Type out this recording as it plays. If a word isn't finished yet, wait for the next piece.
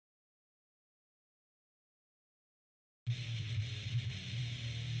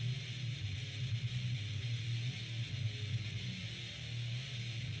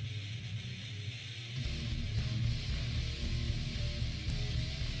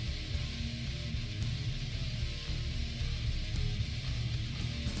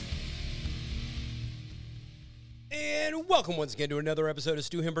And welcome once again to another episode of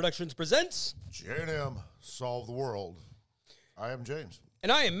Stu Him Productions Presents J&M Solve the World. I am James.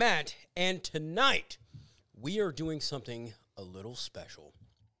 And I am Matt, and tonight we are doing something a little special.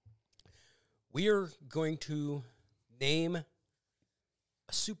 We are going to name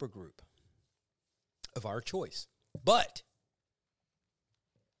a supergroup of our choice. But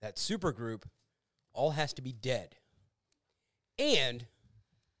that supergroup all has to be dead. And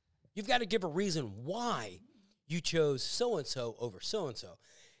you've got to give a reason why you chose so-and-so over so-and-so.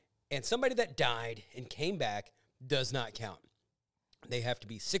 And somebody that died and came back does not count. They have to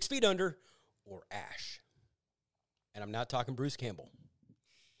be 6 feet under or Ash. And I'm not talking Bruce Campbell.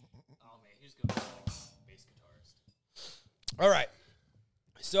 Oh, man, who's going to be like bass guitarist? All right.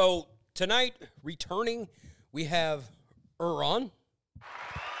 So tonight, returning, we have Arron.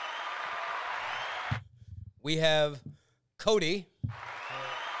 We have Cody.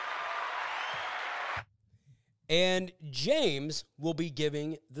 And James will be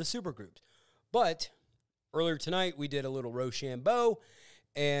giving the supergroups. But earlier tonight, we did a little Rochambeau,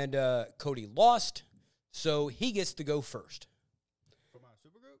 and Cody lost, so he gets to go first. For my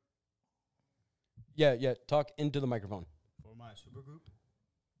supergroup? Yeah, talk into the microphone. For my supergroup?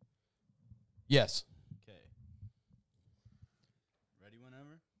 Yes. Okay. Ready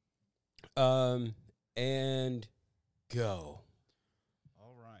whenever? And go.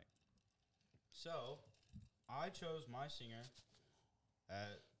 All right. So, I chose my singer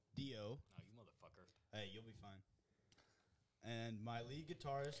at Dio. Oh, you motherfucker. Hey, you'll be fine. And my lead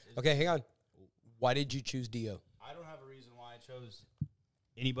guitarist is... Okay, hang on. Why did you choose Dio? I don't have a reason why I chose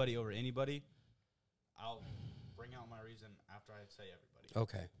anybody over anybody. I'll bring out my reason after I say everybody.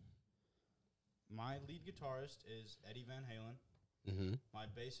 Okay. My lead guitarist is Eddie Van Halen. Mm-hmm. My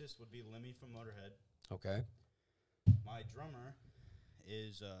bassist would be Lemmy from Motorhead. Okay. My drummer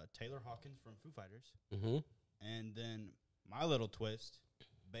is Taylor Hawkins from Foo Fighters. Mm-hmm. And then my little twist,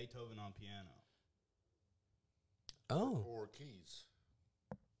 Beethoven on piano. Oh. Or keys.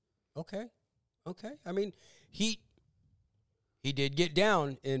 Okay. I mean, he did get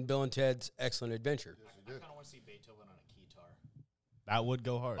down in Bill and Ted's Excellent Adventure. Yes, he I did. kind of want to see Beethoven on a guitar. That would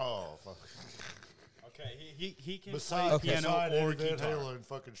go hard. Oh, fuck. Okay, he can Besides, play piano or Van guitar. Halen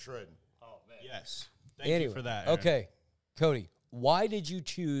fucking shredding. Oh, man. Yes. Thank you for that, Aaron. Okay. Cody, why did you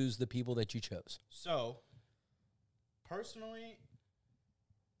choose the people that you chose? So, personally,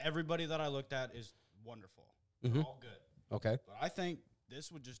 everybody that I looked at is wonderful. They're all good. Okay. But I think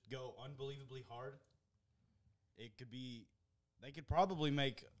this would just go unbelievably hard. They could probably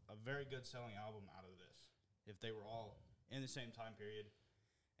make a very good selling album out of this if they were all in the same time period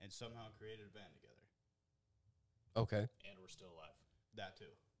and somehow created a band together. Okay. And we're still alive. That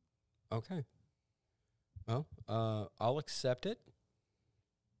too. Okay. Well, I'll accept it.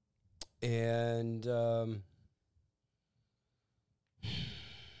 And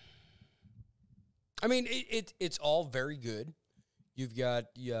I mean, it's all very good. You've got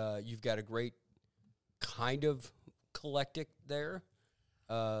a great kind of eclectic there.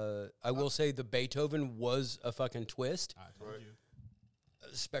 I will say the Beethoven was a fucking twist, I told you.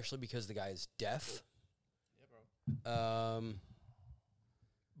 especially because the guy is deaf. Yeah, bro.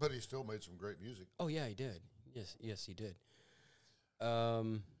 But he still made some great music. Oh yeah, he did. Yes, he did. I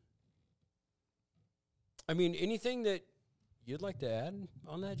mean, anything that you'd like to add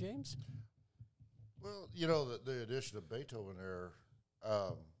on that, James? Well, you know, the addition of Beethoven there,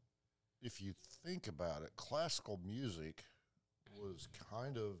 if you think about it, classical music was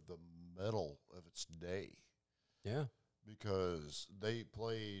kind of the metal of its day. Yeah. Because they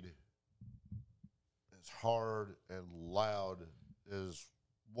played as hard and loud as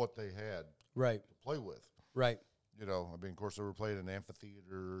what they had Right. to play with. Right. You know, I mean, of course, they were playing in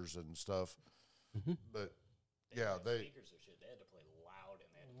amphitheaters and stuff. But, yeah, had they... speakers or shit. They had to play loud and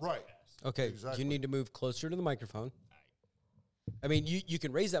they had to play Right. fast. Okay. Exactly. You need to move closer to the microphone. I mean, you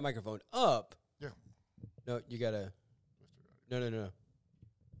can raise that microphone up. Yeah. No, you gotta. No.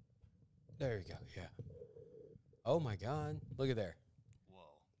 There you go. Yeah. Oh my God! Look at there. Whoa.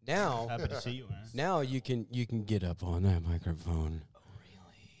 Now, Happy to see you, Aaron. now you can get up on that microphone. Oh,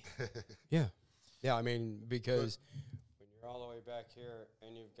 really? Yeah. I mean, because when you're all the way back here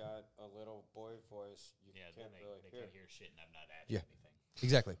and you've got a little boy voice, you Yeah, can't then really they hear. can hear shit and I'm not adding Yeah. anything.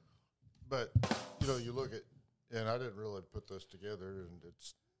 Exactly. But, you know, you look at, and I didn't really put this together, and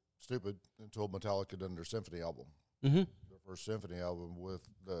it's stupid until Metallica done their symphony album. Mm-hmm. Their first symphony album with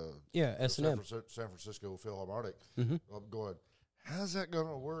the Yeah, the S&M. San Francisco Philharmonic. Mm-hmm. I'm going, how's that going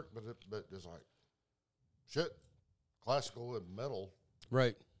to work? But it's like, shit, classical and metal,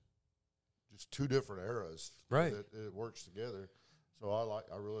 Right. just two different eras. Right. It works together. So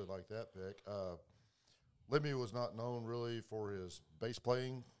I really like that pick. Lemmy was not known really for his bass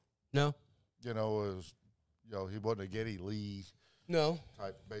playing. No, You know, he wasn't a Geddy Lee no,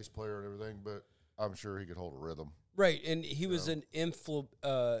 type bass player and everything, but I'm sure he could hold a rhythm. right, and he was an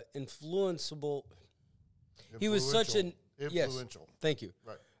influenceable. He was such an influential. Yes, thank you.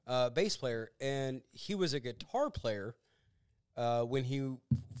 Right. Bass player, and he was a guitar player when he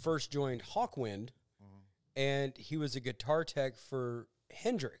first joined Hawkwind, and he was a guitar tech for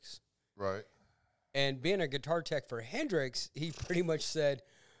Hendrix. Right. And being a guitar tech for Hendrix, he pretty much said,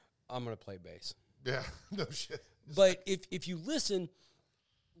 "I'm going to play bass." Yeah. No shit. But if you listen,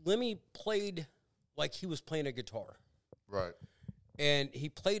 Lemmy played like he was playing a guitar, Right. and he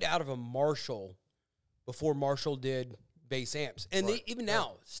played out of a Marshall before Marshall did bass amps, and Right. even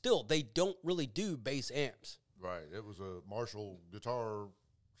now, still, they don't really do bass amps. Right. It was a Marshall guitar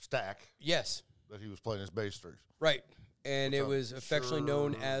stack Yes, that he was playing his bass through. right. And Which it I'm was affectionately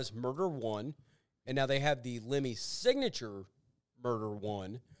known sure- as Murder One, and now they have the Lemmy signature Murder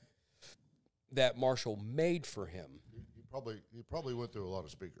One that Marshall made for him. He probably went through a lot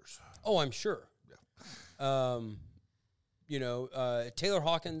of speakers. Oh, I'm sure. Yeah. Taylor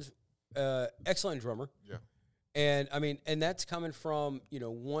Hawkins, excellent drummer. Yeah. And I mean, and that's coming from,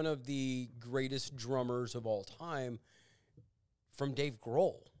 one of the greatest drummers of all time from Dave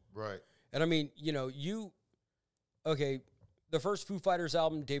Grohl. Right. And I mean, the first Foo Fighters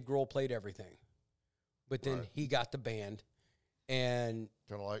album, Dave Grohl played everything. But then Right. he got the band and,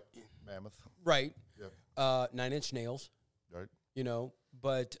 Kind of like Mammoth. right, Yeah. 9 Inch Nails, Right.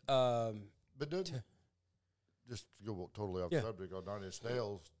 but, But didn't, just to go totally off Yeah. subject on 9 Inch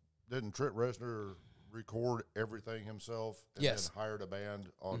Nails, didn't Trent Reznor record everything himself and Yes. then hired a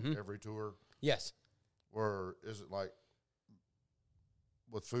band on every tour? yes, Or is it like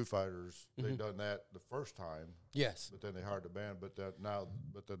with Foo Fighters, they done that the first time, yes, but then they hired the band, but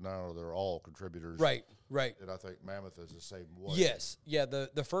now they're all contributors. right. And I think Mammoth is the same way. Yes, yeah.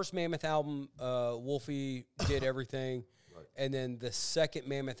 The first Mammoth album, Wolfie did everything, Right. and then the second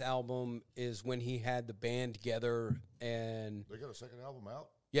Mammoth album is when he had the band together. And They got a second album out?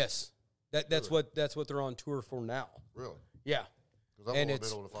 yes, that's Really? what they're on tour for now. Really? Yeah, Because I've And only it's-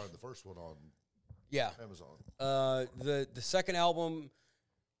 been able to find the first one on yeah. Amazon. The second album,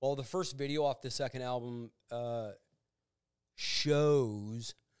 well, the first video off the second album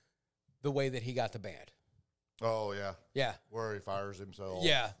shows the way that he got the band. Oh, yeah. Yeah, Where he fires himself.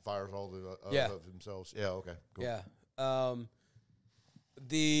 Yeah. Fires all the Yeah. of himself. Yeah, okay. Cool. yeah.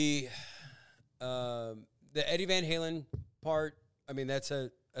 The Eddie Van Halen part, I mean, that's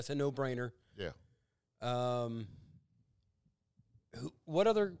a no-brainer. Yeah. What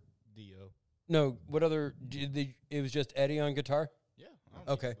other? Dio. No, what other? It was just Eddie on guitar. Yeah. I don't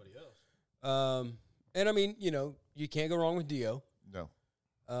Okay. think anybody else. And I mean, you can't go wrong with Dio. No.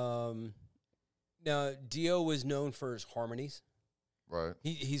 Now Dio was known for his harmonies. Right.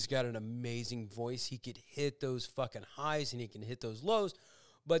 He's got an amazing voice. He could hit those fucking highs and he can hit those lows,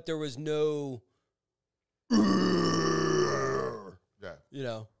 but there was no,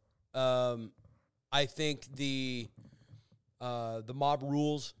 Yeah. I think the Mob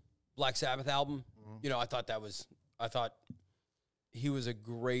Rules Black Sabbath album, I thought he was a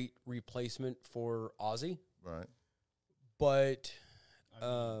great replacement for Ozzy, Right. but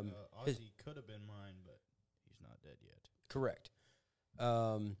I mean, Ozzy could have been mine, but he's not dead yet. correct.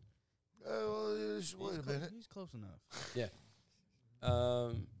 Well, wait He's a clo- minute. He's close enough. Yeah.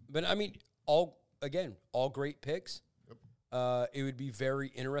 But I mean, all great picks. Yep. It would be very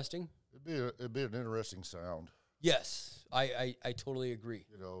interesting. It'd be an interesting sound. Yes, I totally agree.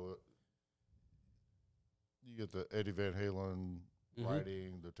 You get the Eddie Van Halen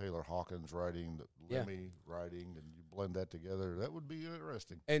writing, the Taylor Hawkins writing, the Yeah. Lemmy writing, and you blend that together. That would be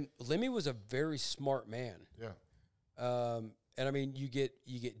interesting. And Lemmy was a very smart man. Yeah. And I mean, you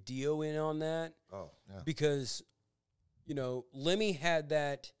get Dio in on that Oh, yeah. because, Lemmy had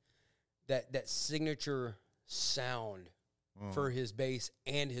that signature sound for his bass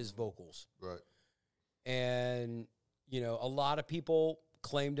and his vocals. Right. And, a lot of people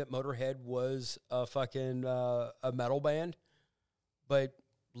claimed that Motorhead was a fucking a metal band, but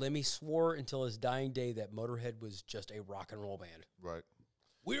Lemmy swore until his dying day that Motorhead was just a rock and roll band. Right.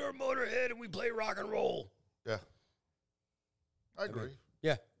 We are Motorhead and we play rock and roll. Yeah. I agree.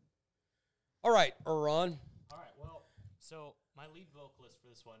 Yeah. All right, Arron. All right, well, so my lead vocalist for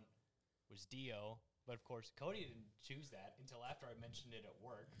this one was Dio, but of course Cody didn't choose that until after I mentioned it at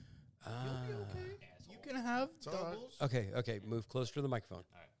work. You'll be okay. Asshole. You can have all right. doubles. Okay. Move closer to the microphone.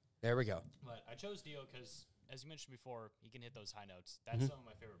 All right, There we go. but I chose Dio because, as you mentioned before, he can hit those high notes. That's some of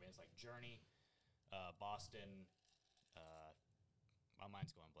my favorite bands, like Journey, Boston. My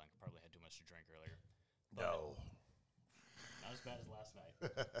mind's going blank. Probably had too much to drink earlier. No. Not as bad as last night.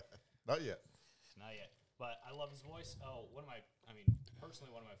 Not yet. Not yet. But I love his voice. Oh,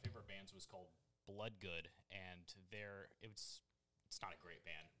 personally, one of my favorite bands was called Bloodgood, and it's not a great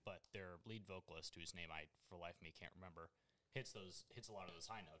band, but their lead vocalist, whose name I, for the life of me, can't remember, hits a lot of those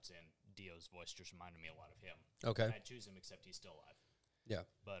high notes, and Dio's voice just reminded me a lot of him. Okay. And I'd choose him, except he's still alive. Yeah.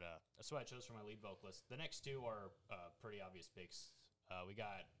 But that's what I chose for my lead vocalist. The next two are pretty obvious picks. We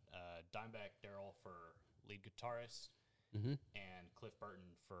got Dimebag Darrell for lead guitarist, and Cliff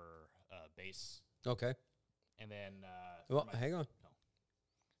Burton for bass. Okay. And then Well, hang on. No.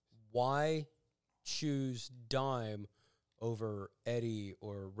 Why choose Dime over Eddie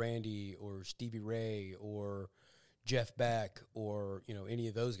or Randy or Stevie Ray or Jeff Beck or any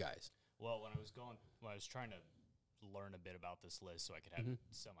of those guys? Well, when I was trying to learn a bit about this list so I could have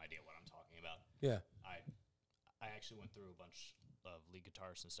some idea what I'm talking about. Yeah. I actually went through a bunch of lead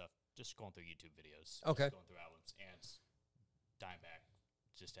guitarists and stuff, just going through YouTube videos. Okay. Just going through albums, and Dimebag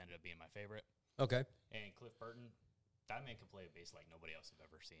just ended up being my favorite. Okay. And Cliff Burton, that man can play a bass like nobody else I've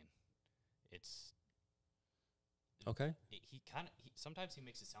ever seen. It's Okay. Sometimes he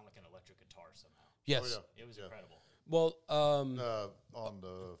makes it sound like an electric guitar somehow. Yes. Oh, yeah. It was incredible. Well, On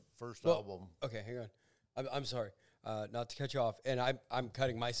the first album, okay, hang on. I'm sorry, not to cut you off, and I'm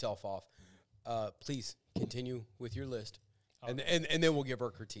cutting myself off. Please continue with your list, and then we'll give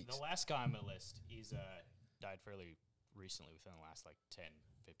our critiques. The last guy on my list, he's died fairly recently, within the last 10,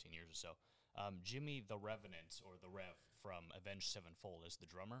 15 years or so. Jimmy the Revenant, or the Rev, from Avenged Sevenfold, is the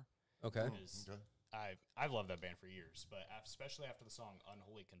drummer. Okay. I've loved that band for years, but especially after the song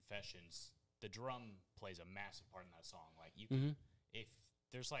Unholy Confessions, the drum plays a massive part in that song. Like, you can, if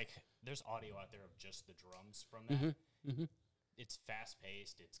there's audio out there of just the drums from that, it's fast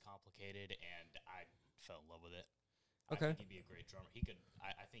paced, it's complicated, and I fell in love with it. Okay. I think he'd be a great drummer.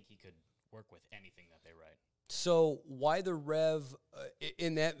 I think he could work with anything that they write. So why the Rev,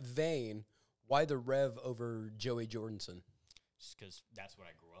 in that vein, why the Rev over Joey Jordison? Just because that's what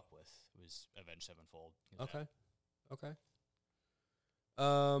I grew up with, was Avenged Sevenfold. Okay.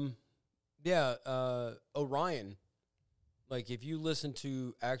 Orion. Like, if you listen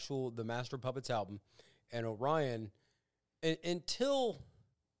to the Master of Puppets album, and Orion,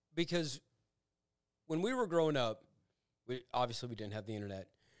 because when we were growing up, we didn't have the internet,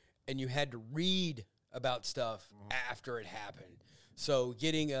 and you had to read about stuff after it happened. So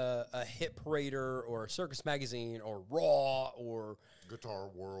getting a Hit Parader or a Circus Magazine or Raw or Guitar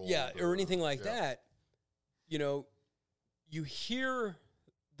World, or anything like that, you hear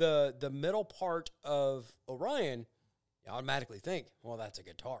the middle part of Orion, you automatically think, well, that's a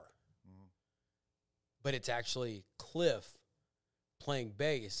guitar. But it's actually Cliff playing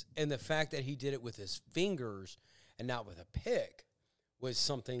bass, and the fact that he did it with his fingers and not with a pick was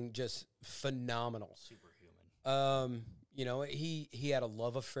something just phenomenal. Superhuman. He had a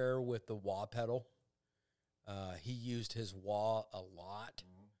love affair with the wah pedal. He used his wah a lot.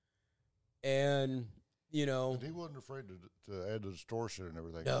 And, and he wasn't afraid to add the distortion and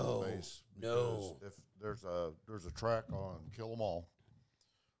everything No, to the bass. no. If there's a track on Kill 'Em All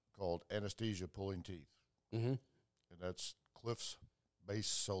called Anesthesia Pulling Teeth. And that's Cliff's bass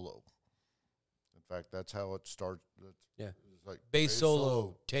solo. In fact, that's how it starts. Yeah. It's like Bass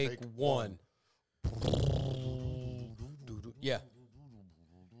solo, take one. Yeah.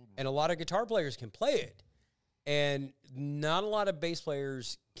 And a lot of guitar players can play it. And not a lot of bass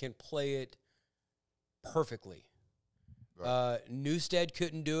players can play it perfectly. Right. Newstead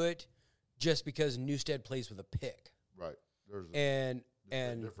couldn't do it just because Newstead plays with a pick. Right. There's And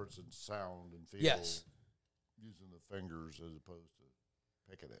a difference in sound and feel. Yes. Using the fingers as opposed to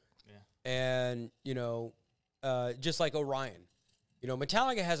picking it. Yeah. And, just like Orion.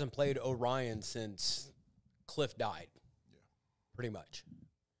 Metallica hasn't played Orion since Cliff died. Yeah. Pretty much.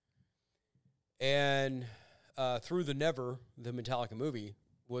 And Through the Never, the Metallica movie,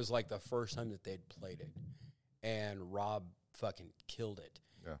 was like the first time that they'd played it. And Rob fucking killed it.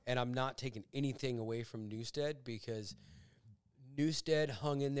 Yeah. And I'm not taking anything away from Newstead, because Newstead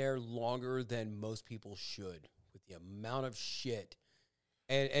hung in there longer than most people should with the amount of shit.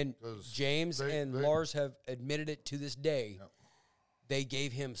 And James and Lars have admitted it to this day. Yep. They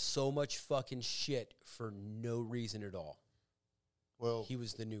gave him so much fucking shit for no reason at all. Well, He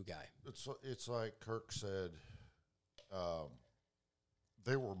was the new guy. it's like Kirk said.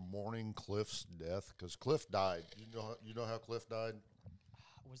 They were mourning Cliff's death because Cliff died. You know how Cliff died?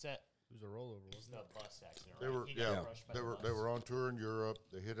 Was that? It was a rollover, Was wasn't the bus accident? They Right? were He got crushed by the they bus. were on tour in Europe.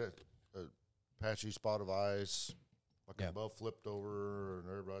 They hit a patchy spot of ice. Fucking Yeah. above flipped over, and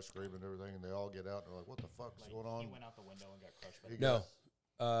everybody screaming and everything. And they all get out and they're like, "What the fuck's Like, going on?" He went out the window and got crushed by the No. bus.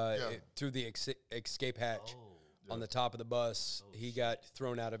 through the escape hatch on the top of the bus. He got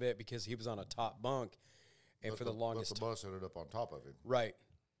thrown out of it because he was on a top bunk, and for the longest, the bus ended up on top of him. Right,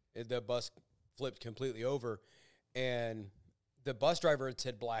 the bus flipped completely over, and the bus driver had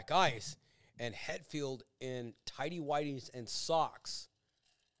said black ice, and Hetfield in tighty whities and socks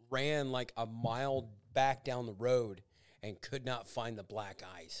ran like a mile back down the road and could not find the black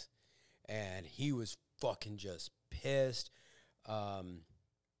ice, and he was fucking just pissed.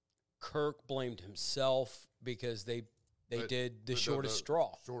 Kirk blamed himself because they did the shortest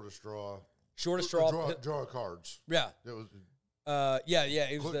straw. Shortest straw. Shortest straw. Draw cards. Yeah. It was. Yeah.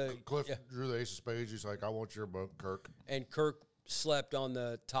 It was Cliff drew the ace of spades. He's like, "I want your bunk, Kirk." And Kirk slept on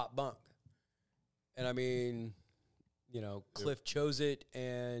the top bunk. And I mean, Cliff chose it,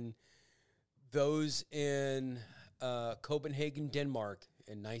 and those in Copenhagen, Denmark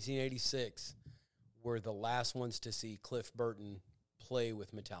in 1986 were the last ones to see Cliff Burton play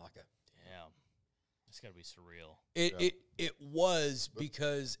with Metallica. Damn. It's got to be surreal. It was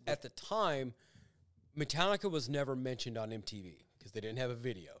because at the time, Metallica was never mentioned on MTV because they didn't have a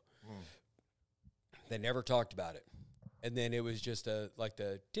video. They never talked about it. And then it was just like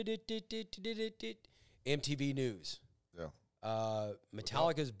the MTV News. Yeah.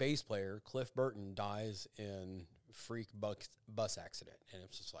 Metallica's bass player, Cliff Burton, dies in a freak bus accident. And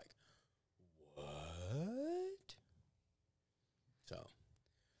it's just like, what? So,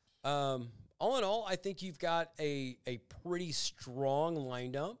 all in all, I think you've got a pretty strong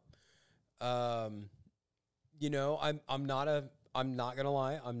lineup. I'm not gonna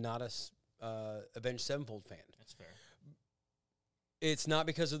lie, I'm not a Avenged Sevenfold fan. That's fair. It's not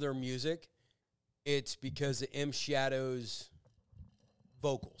because of their music. It's because of M. Shadow's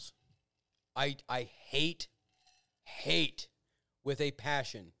vocals. I hate with a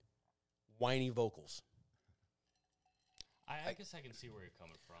passion whiny vocals. I guess I can see where you're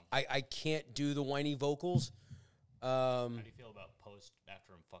coming from. I can't do the whiny vocals. How do you feel about Post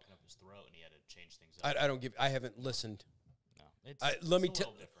after him fucking up his throat and he had to change things up? I haven't listened. No, it's a little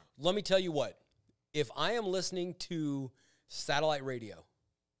different. Let me tell you what. If I am listening to satellite radio,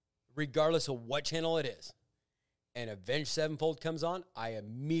 regardless of what channel it is, and Avenged Sevenfold comes on, I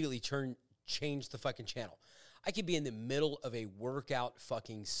immediately change the fucking channel. I could be in the middle of a workout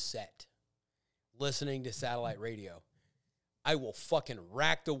fucking set listening to satellite radio. I will fucking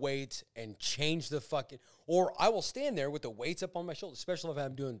rack the weights and change the fucking, or I will stand there with the weights up on my shoulder, especially if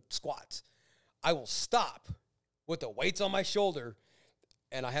I'm doing squats. I will stop with the weights on my shoulder,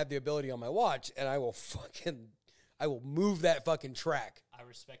 and I have the ability on my watch, and I will move that fucking track. I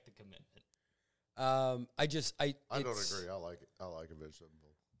respect the commitment. I don't agree. I like it. I like Avenged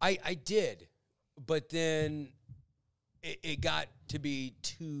Sevenfold. I did, but then it got to be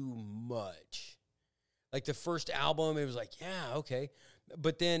too much. Like the first album, it was like, yeah, okay.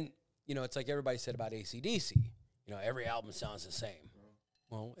 But then, it's like everybody said about AC/DC. Every album sounds the same.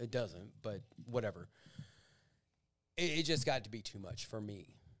 Well, it doesn't, but whatever. It just got to be too much for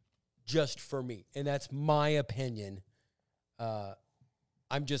me. Just for me. And that's my opinion.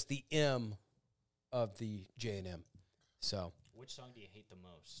 I'm just the M of the J&M. So, which song do you hate the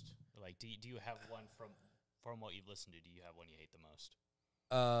most? Like, do you have one from what you've listened to? Do you have one you hate the most?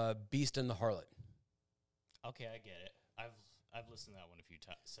 Beast and the Harlot. Okay, I get it. I've listened to that one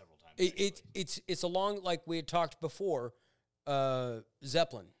several times. It's along like we had talked before.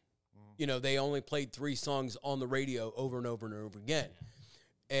 Zeppelin. They only played 3 songs on the radio over and over and over again,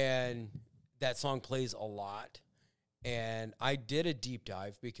 and that song plays a lot. And I did a deep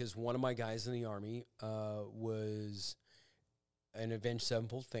dive because one of my guys in the Army was an Avenged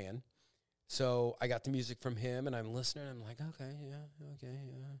Sevenfold fan. So I got the music from him, and I'm listening. And I'm like, okay, yeah.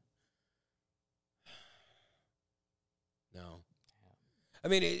 No. I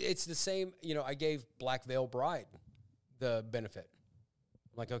mean, it's the same. I gave Black Veil Bride the benefit.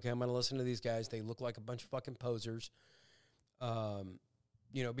 I'm like, okay, I'm going to listen to these guys. They look like a bunch of fucking posers.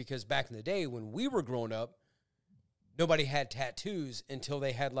 Because back in the day when we were growing up, nobody had tattoos until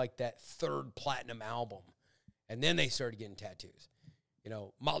they had like that 3rd platinum album. And then they started getting tattoos.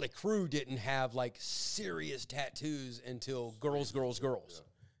 Motley Crue didn't have like serious tattoos until Girls.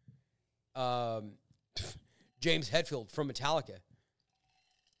 Yeah. James Hetfield from Metallica.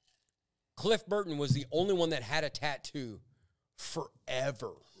 Cliff Burton was the only one that had a tattoo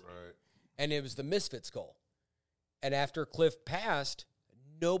forever. Right. And it was the Misfit skull. And after Cliff passed,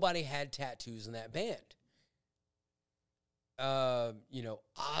 nobody had tattoos in that band.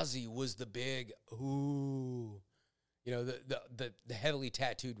 Ozzy was the big, the heavily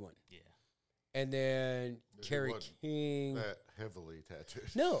tattooed one. Yeah. And then Kerry King. That heavily tattooed.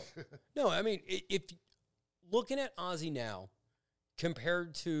 No. I mean, if looking at Ozzy now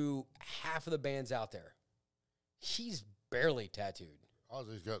compared to half of the bands out there, he's barely tattooed.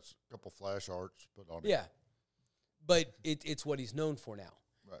 Ozzy's got a couple flash arts, but on Yeah. But it's what he's known for now.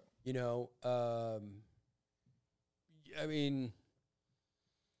 right. You know, I mean,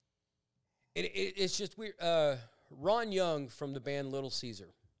 it's just weird. Ron Young from the band Little Caesar,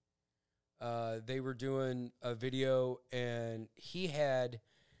 they were doing a video, and he had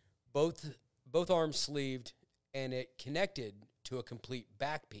both arms sleeved, and it connected to a complete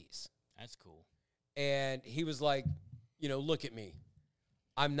back piece. That's cool. And he was like, you know, look at me.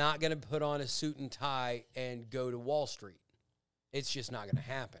 I'm not going to put on a suit and tie and go to Wall Street. It's just not going to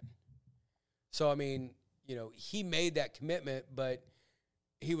happen. So, I mean, you know, he made that commitment, but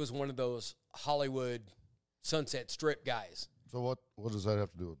he was one of those Hollywood Sunset Strip guys. So what does that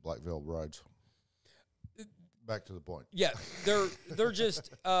have to do with Black Veil Brides? Back to the point. Yeah, they're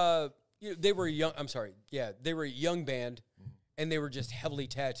just they were young. I'm sorry. Yeah, they were a young band, and they were just heavily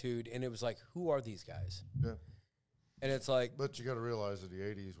tattooed, and it was like, who are these guys? Yeah. And it's like, But you got to realize in the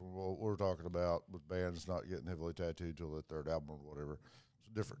 80s, when what we're talking about with bands not getting heavily tattooed till their third album or whatever, it's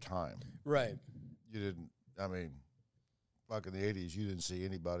a different time. right, I mean, back in the 80s, you didn't see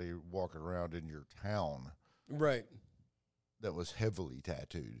anybody walking around in your town right. that was heavily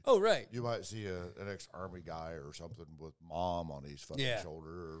tattooed. Oh, right. You might see an ex-Army guy or something with mom on his fucking Yeah. shoulder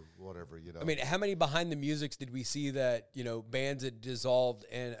or whatever, you know. I mean, how many behind the musics did we see that, you know, bands had dissolved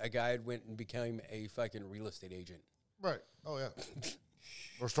and a guy had went and became a fucking real estate agent? Right. Oh, yeah.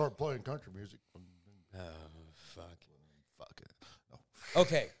 Or start playing country music. Oh, fuck. Fuck it. No.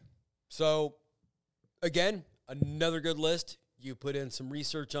 Okay, so again, another good list. You put in some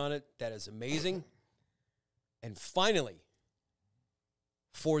research on it. That is amazing. And finally,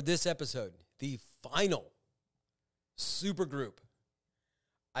 for this episode, the final supergroup,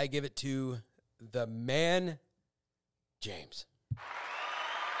 I give it to the man, James.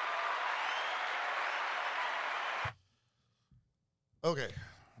 Okay.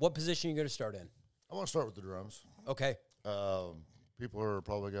 What position are you going to start in? I want to start with the drums. Okay. People are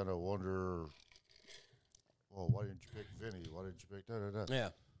probably going to wonder, well, why didn't you pick Vinny? Why didn't you pick da-da-da? Yeah.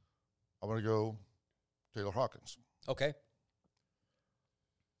 I'm going to go Taylor Hawkins, Okay.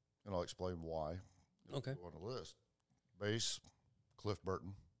 and I'll explain why. Okay. On the list. Bass, Cliff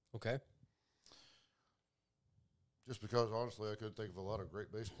Burton. Okay. Just because, honestly, I couldn't think of a lot of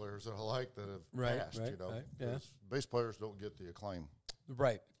great bass players that I like that have passed, right, you know. right, yeah. 'Cause bass players don't get the acclaim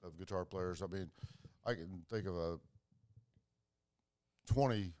Right. of guitar players. I mean, I can think of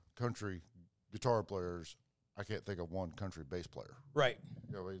 20 country guitar players. I can't think of one country bass player. Right.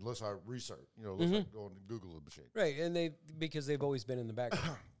 You know, unless I research, unless I go and Google the machine. Right. And because they've always been in the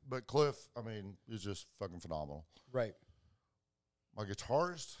background. But Cliff, I mean, is just fucking phenomenal. Right. My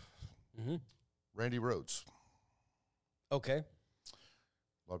guitarist, Mm-hmm. Randy Rhoads. Okay.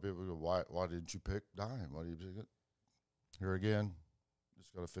 A lot of people go, why didn't you pick Dime? Why did you pick it? Here again, it's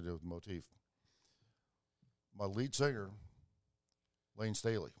got to fit in with the motif. My lead singer, Lane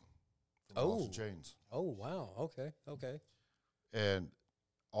Staley from Alice in Chains. Oh, wow. Okay. Okay. And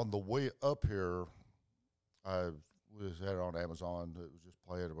on the way up here, I had it on Amazon. It was just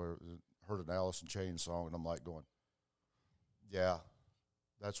playing. I heard an Alice in Chains song, and I'm like going, yeah,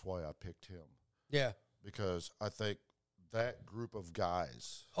 that's why I picked him. Yeah. Because I think that group of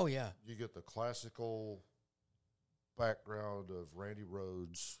guys, Oh, yeah. you get the classical background of Randy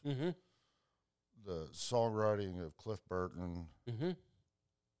Rhoads, Mm-hmm. the songwriting of Cliff Burton, Mm-hmm.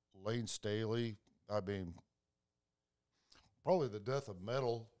 Lane Staley. I mean, probably the death of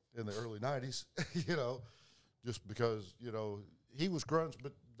metal in the early 90s, you know, just because, you know, he was grunge,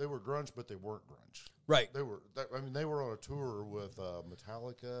 but they were grunge, but they weren't grunge. Right. They were on a tour with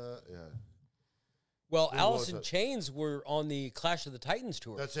Metallica. And Well, Who Alice was in it? Chains were on the Clash of the Titans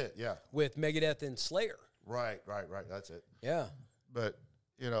tour that's it, yeah. with Megadeth and Slayer. Right, that's it. Yeah. But,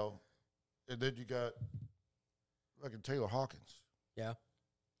 you know, and then you got fucking Taylor Hawkins, Yeah.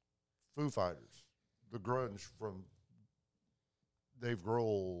 Foo Fighters, the grunge from Dave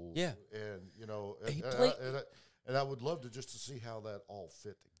Grohl. Yeah. And, you know, He and, played- and I would love to just to see how that all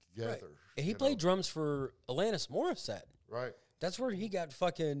fit together. Right. And he you played know? drums for Alanis Morissette. Right, That's where he got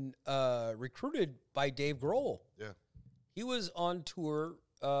fucking recruited by Dave Grohl. yeah, He was on tour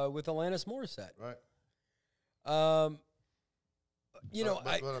with Alanis Morissette. right. You know,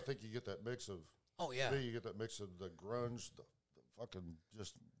 but I think you get that mix of, oh, yeah. to me, you get that mix of the grunge, the fucking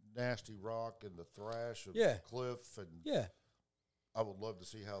just nasty rock and the thrash of Yeah. Cliff, and Yeah. I would love to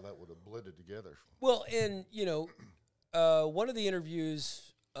see how that would have blended together. Well, and, you know, one of the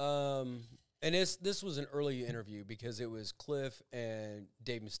interviews, and this was an early interview because it was Cliff and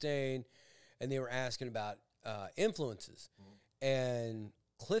Dave Mustaine, and they were asking about influences. and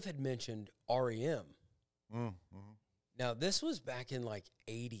Cliff had mentioned REM. Now, this was back in like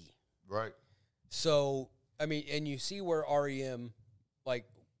 80. Right. So, I mean, and you see where REM, like,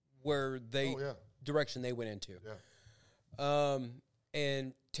 where they, direction they went into. Yeah.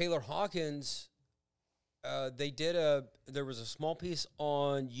 And Taylor Hawkins, there was a small piece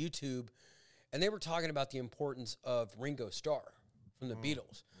on YouTube, and they were talking about the importance of Ringo Starr from the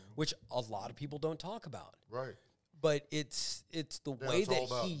Beatles, which a lot of people don't talk about. Right. But it's the way it's that all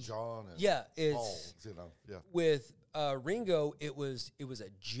about he, John and Paul, yeah. with Ringo, it was a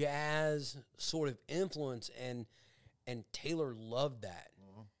jazz sort of influence, and Taylor loved that.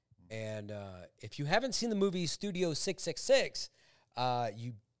 And if you haven't seen the movie Studio 666,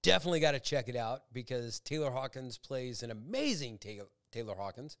 you definitely got to check it out, because Taylor Hawkins plays an amazing Taylor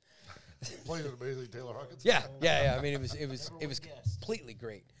Hawkins. Plays an amazing Taylor Hawkins. Yeah. I mean, it was completely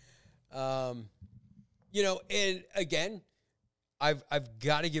great. And again, I've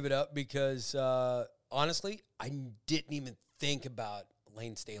got to give it up, because honestly, I didn't even think about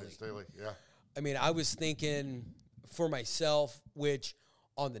Lane Staley. Yeah. I mean, I was thinking for myself, which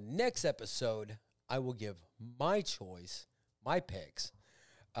on the next episode, I will give my choice, my picks.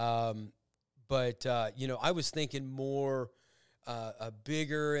 But I was thinking more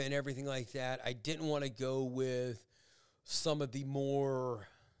bigger and everything like that. I didn't want to go with some of the more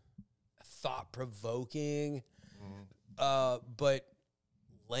thought-provoking. But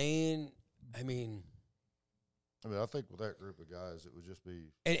Lane, I mean, I think with that group of guys, it would just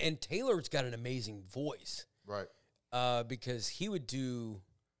be... And Taylor's got an amazing voice. Right. Because he would do...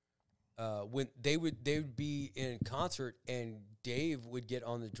 when they would be in concert, and Dave would get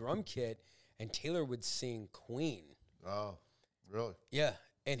on the drum kit, and Taylor would sing Queen. Oh, really? Yeah,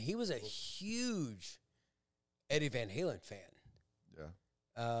 and he was a huge Eddie Van Halen fan. Yeah.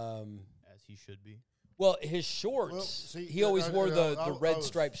 As he should be. Well, his shorts, he always wore the red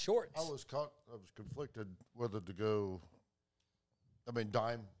striped shorts. I was conflicted whether to go. I mean,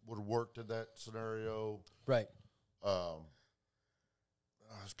 Dime would have worked in that scenario. Right. I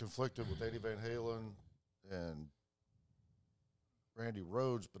was conflicted with Eddie Van Halen and Randy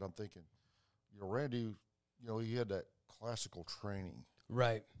Rhoads, but I'm thinking, Randy, he had that classical training.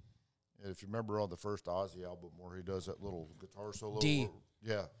 Right. And if you remember on the first Ozzy album where he does that little guitar solo. D.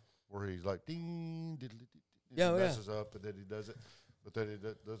 Where he's like, ding, diddly, messes up, and then he does it. But then he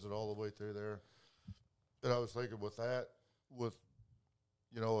does it all the way through there. And I was thinking with that, he was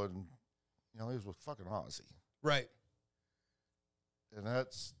with fucking Ozzy. Right. And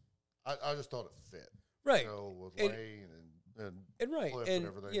that's, I just thought it fit. Right. With Lane and right. Cliff and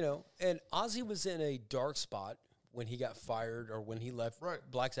everything. And Ozzy was in a dark spot when he got fired, or when he left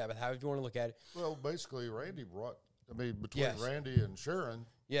Black Sabbath, however you want to look at it. Well, basically, Randy between Yes. Randy and Sharon,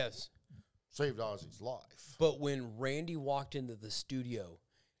 yes, saved Ozzy's life. But when Randy walked into the studio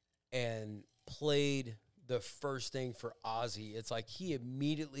and played the first thing for Ozzy, it's like he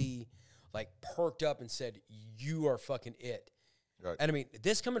immediately perked up and said, "You are fucking it." Right. And I mean,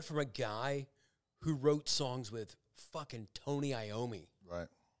 this coming from a guy who wrote songs with fucking Tony Iommi. Right.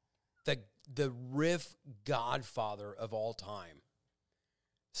 The riff godfather of all time.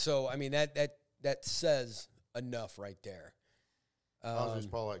 So, I mean, that says enough right there. Ozzy's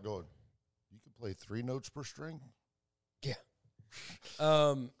probably going, you can play 3 notes per string? Yeah.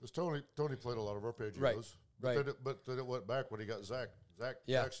 Because Tony played a lot of arpeggios. Right. But then it went back when he got Zach. Zach's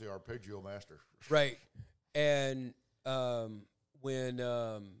actually our arpeggio master. Right. And when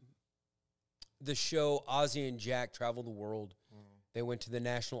the show Ozzy and Jack Travel the World, they went to the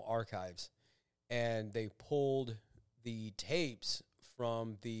National Archives, and they pulled the tapes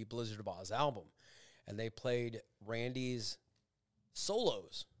from the Blizzard of Oz album, and they played Randy's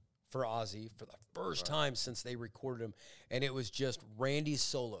solos for Ozzy for the first time since they recorded them, and it was just Randy's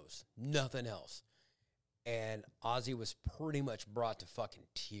solos, nothing else. And Ozzy was pretty much brought to fucking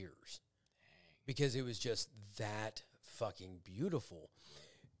tears because it was just that fucking beautiful.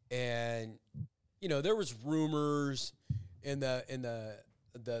 And there was rumors in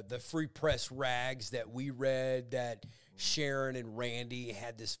the free press rags that we read that Sharon and Randy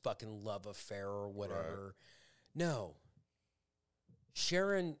had this fucking love affair or whatever. Right. No.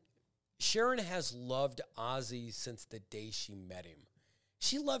 Sharon has loved Ozzy since the day she met him.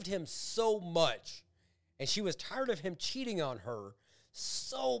 She loved him so much, and she was tired of him cheating on her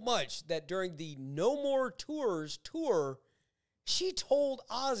so much that during the No More Tours tour, she told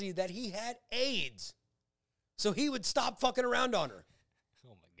Ozzy that he had AIDS, so he would stop fucking around on her.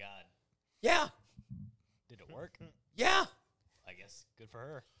 Oh, my God. Yeah. Did it work? Yeah. I guess good for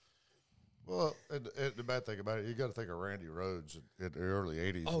her. Well, and the bad thing about it, you got to think of Randy Rhoads in the early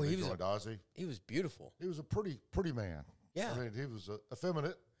 80s when he joined Ozzy. He was beautiful. He was a pretty man. Yeah. I mean, he was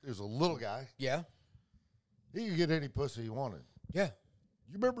effeminate. He was a little guy. Yeah. He could get any pussy he wanted. Yeah.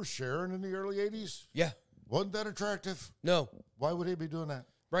 You remember Sharon in the early 80s? Yeah. Wasn't that attractive? No. Why would he be doing that?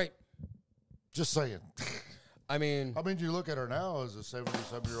 Right. Just saying. I mean, You look at her now as a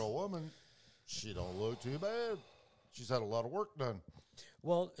 70-some-year-old woman, she don't look too bad. She's had a lot of work done.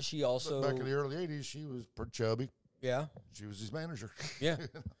 well, she also. But back in the early 80s, she was pretty chubby. Yeah. She was his manager. Yeah.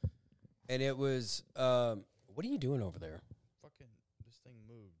 And it was. What are you doing over there? Fucking, this thing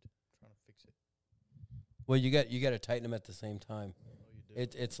moved. Trying to fix it. Well, you got to tighten them at the same time. Oh, you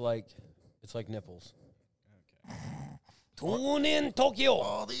do? It's like nipples. Okay. Tune in Tokyo.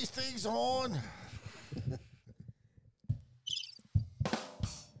 All these things on.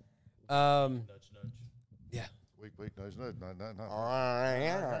 Nudge, nudge. Yeah. Weak, no.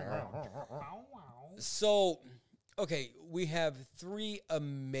 So, okay, we have 3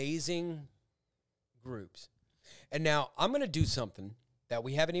 amazing groups. And now I'm going to do something that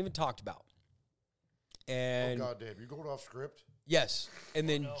we haven't even talked about. Oh, And goddamn. You going off script? yes, and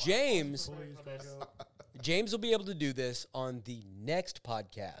then James Please, James will be able to do this on the next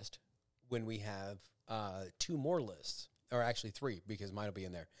podcast when we have 2 more lists, or actually 3, because mine will be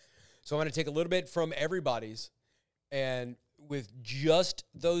in there. So I'm going to take a little bit from everybody's, and with just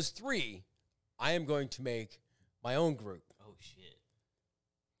those 3, I am going to make my own group. Oh shit.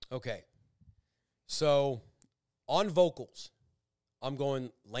 Okay. So on vocals, I'm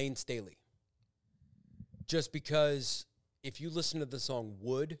going Lane Staley. Just because if you listen to the song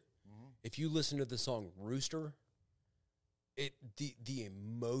Wood, if you listen to the song Rooster, the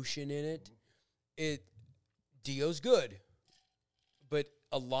emotion in it, Dio's good, but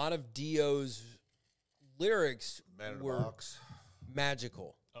a lot of Dio's lyrics Man in the were box.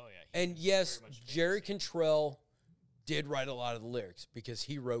 magical. Oh yeah. And yes, Jerry Cantrell did write a lot of the lyrics because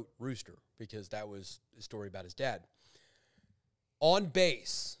he wrote Rooster, because that was a story about his dad. On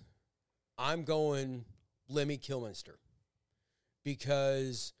bass, I'm going Lemmy Kilminster,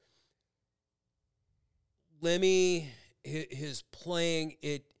 because Lemmy, his playing,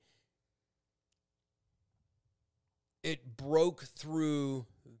 it broke through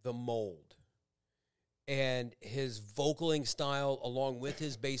the mold. And his vocaling style, along with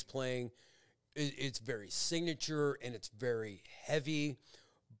his bass playing, it's very signature and it's very heavy.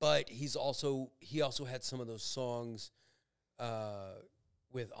 But he also had some of those songs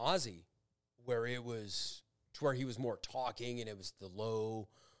with Ozzy where it was to where he was more talking and it was the low,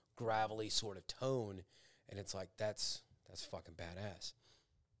 gravelly sort of tone. And it's like, that's fucking badass.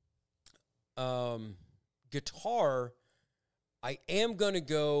 Guitar, I am going to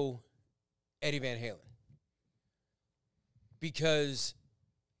go Eddie Van Halen. Because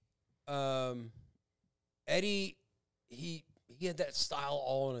Eddie, he had that style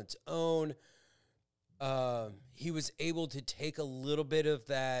all on its own. He was able to take a little bit of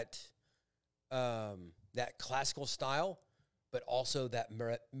that classical style, but also that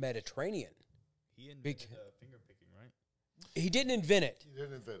Mediterranean. He invented finger picking, right? He didn't invent it. He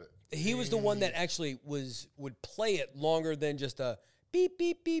didn't invent it. He was the one that actually would play it longer than just a beep,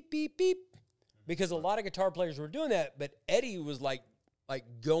 beep, beep, beep, beep. Because a lot of guitar players were doing that, but Eddie was like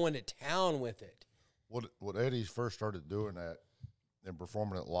going to town with it. What Eddie first started doing that and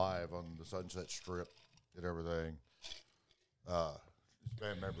performing it live on the Sunset Strip and everything, his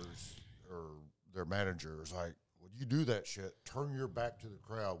band members or their manager was like, when you do that shit, turn your back to the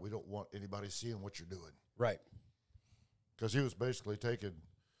crowd. We don't want anybody seeing what you're doing. Right. Because he was basically taking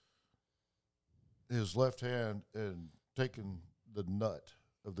his left hand and taking the nut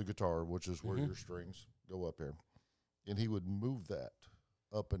of the guitar, which is where your strings go up here, and he would move that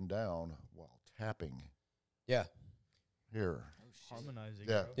up and down while tapping Yeah. here. Harmonizing.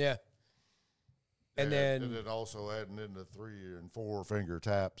 Yeah. Bro. Yeah. And then also adding in the 3 and 4 finger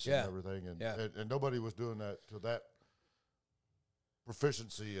taps Yeah. and everything, and, Yeah. and nobody was doing that to that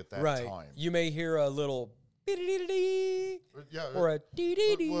proficiency at that right. time. You may hear a little dee-dee-dee-dee Yeah, or a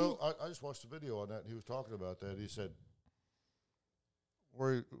dee-dee-dee. well, I just watched a video on that, and he was talking about that. He said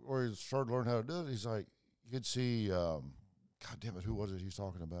where he started to learn how to do it, he's like, you could see, God damn it, who was it he's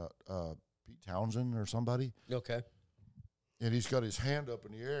talking about? Pete Townsend or somebody? Okay. And he's got his hand up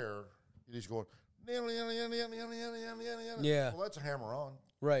in the air, and he's going, yeah. Well, that's a hammer on.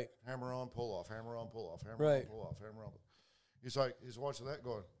 Right. Hammer on, pull off, hammer on, pull off, hammer Right. on, pull off, hammer on. He's like, he's watching that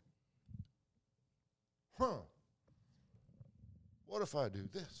going, what if I do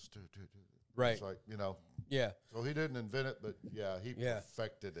this? Right. It's like, Yeah. so he didn't invent it, but yeah, he Yeah.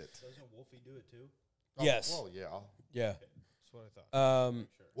 perfected it. Doesn't Wolfie do it too? Yes. Well, yeah. Yeah. That's what I thought.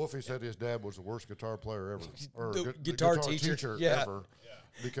 Sure. Wolfie said his dad was the worst guitar player ever, or The the guitar teacher. Yeah. ever,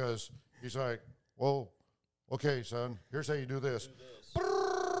 because he's like, well, Okay, son, here's how you do this.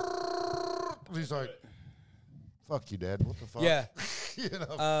 He's like, fuck you, Dad. What the fuck? Yeah. You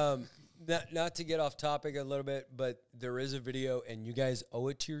know? Not to get off topic a little bit, but there is a video, and you guys owe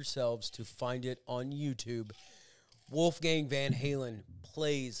it to yourselves to find it on YouTube. Wolfgang Van Halen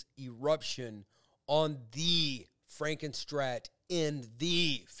plays Eruption on the Frankenstrat in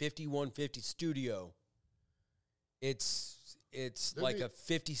the 5150 studio. It's like a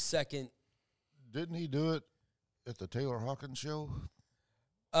 50-second. Didn't he do it at the Taylor Hawkins show?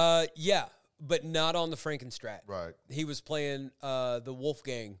 Yeah, but not on the Frankenstrat. Right. He was playing the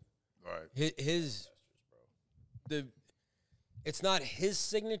Wolfgang. Right. It's not his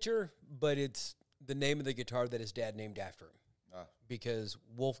signature, but it's the name of the guitar that his dad named after him. Because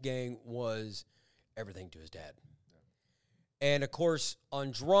Wolfgang was everything to his dad. Yeah. And, of course,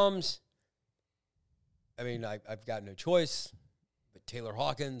 on drums, I mean, I've got no choice but Taylor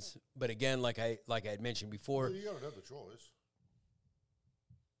Hawkins. But, again, like I had mentioned before. Well, you got another choice.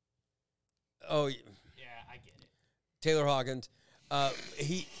 Oh, Yeah, I get it. Taylor Hawkins.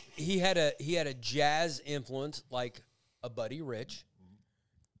 He had a jazz influence like a Buddy Rich,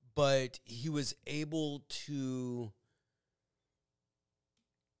 but he was able to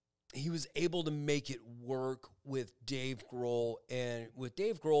make it work with Dave Grohl, and with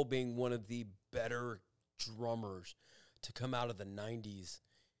Dave Grohl being one of the better drummers to come out of the 90s.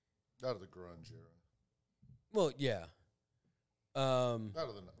 Out of the grunge era. Well, yeah. Out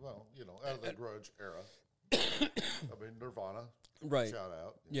of the grunge era. I mean, Nirvana. Right. Shout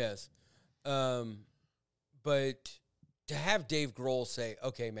out. Yes. But to have Dave Grohl say,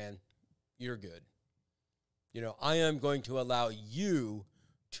 okay, man, you're good. You know, I am going to allow you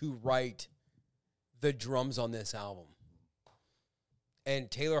to write the drums on this album.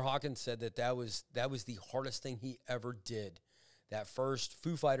 And Taylor Hawkins said that was the hardest thing he ever did. That first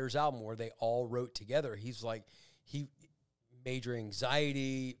Foo Fighters album where they all wrote together. He's like, major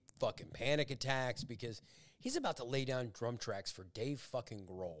anxiety, fucking panic attacks, because he's about to lay down drum tracks for Dave fucking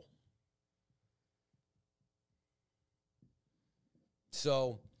Grohl.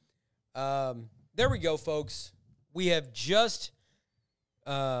 So, there we go, folks. We have just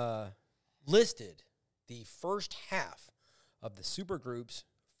listed the first half of the supergroups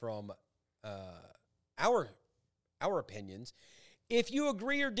from our opinions. If you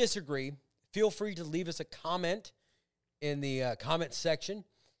agree or disagree, feel free to leave us a comment in the comment section.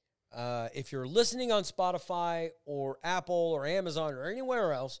 If you're listening on Spotify or Apple or Amazon or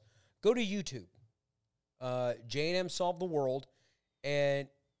anywhere else, go to YouTube. J&M Solve the World, and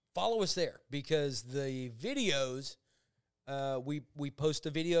follow us there, because the videos, we post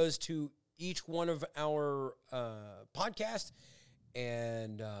the videos to each one of our podcasts,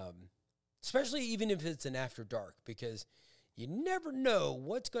 and especially even if it's an After Dark, because you never know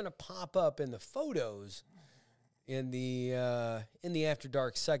what's going to pop up in the photos in the After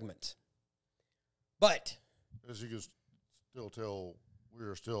Dark segment. But as you can still tell, we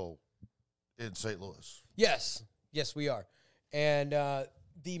are still in St. Louis. Yes, we are. And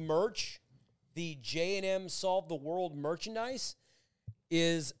the merch, the J&M Solve the World merchandise,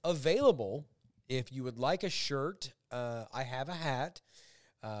 is available. If you would like a shirt, I have a hat,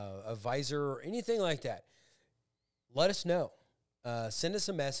 a visor, or anything like that, let us know. Send us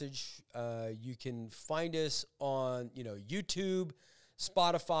a message. You can find us on, YouTube,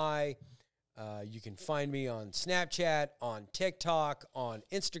 Spotify. You can find me on Snapchat, on TikTok, on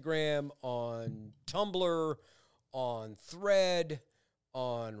Instagram, on Tumblr, on Thread,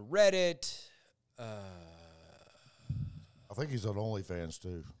 on Reddit. I think he's on OnlyFans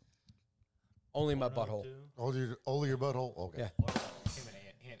too. Only my butthole. Only your butthole? Okay. Yeah. Him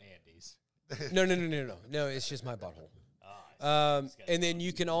and Andy's. No, it's just my butthole. And then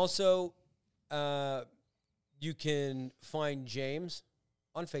you can also, you can find James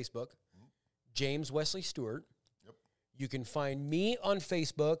on Facebook, James Wesley Stewart. Yep. You can find me on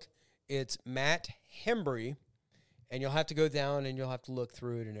Facebook. It's Matt Hembry. And you'll have to go down and you'll have to look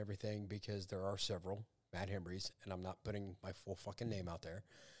through it and everything, because there are several Matt Hembrys, and I'm not putting my full fucking name out there.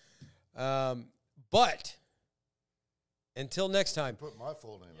 But until next time. Put my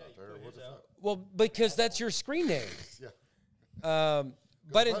full name out there. What the fuck? Well, because that's your screen name. Yeah.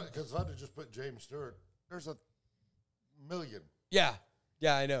 But because if I'd have just put James Stewart, there's a million. Yeah,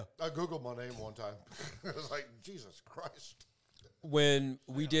 I know. I Googled my name one time. I was like, Jesus Christ. When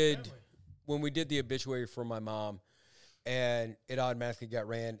we did the obituary for my mom, and it automatically got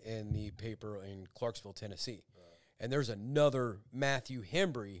ran in the paper in Clarksville, Tennessee. And there's another Matthew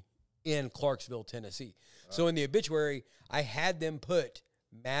Hembry in Clarksville, Tennessee. So in the obituary, I had them put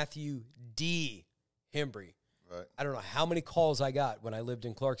Matthew D. Hembry. Right. I don't know how many calls I got when I lived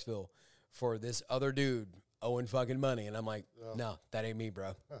in Clarksville for this other dude owing fucking money. And I'm like, no, that ain't me,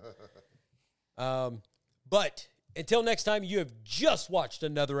 bro. But until next time, you have just watched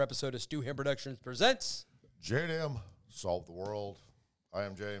another episode of Stu Him Productions Presents J&M, Solve the World. I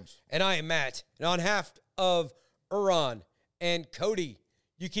am James. And I am Matt. And on behalf of Arron and Cody,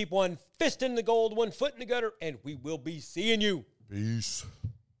 you keep one fist in the gold, one foot in the gutter, and we will be seeing you. Peace.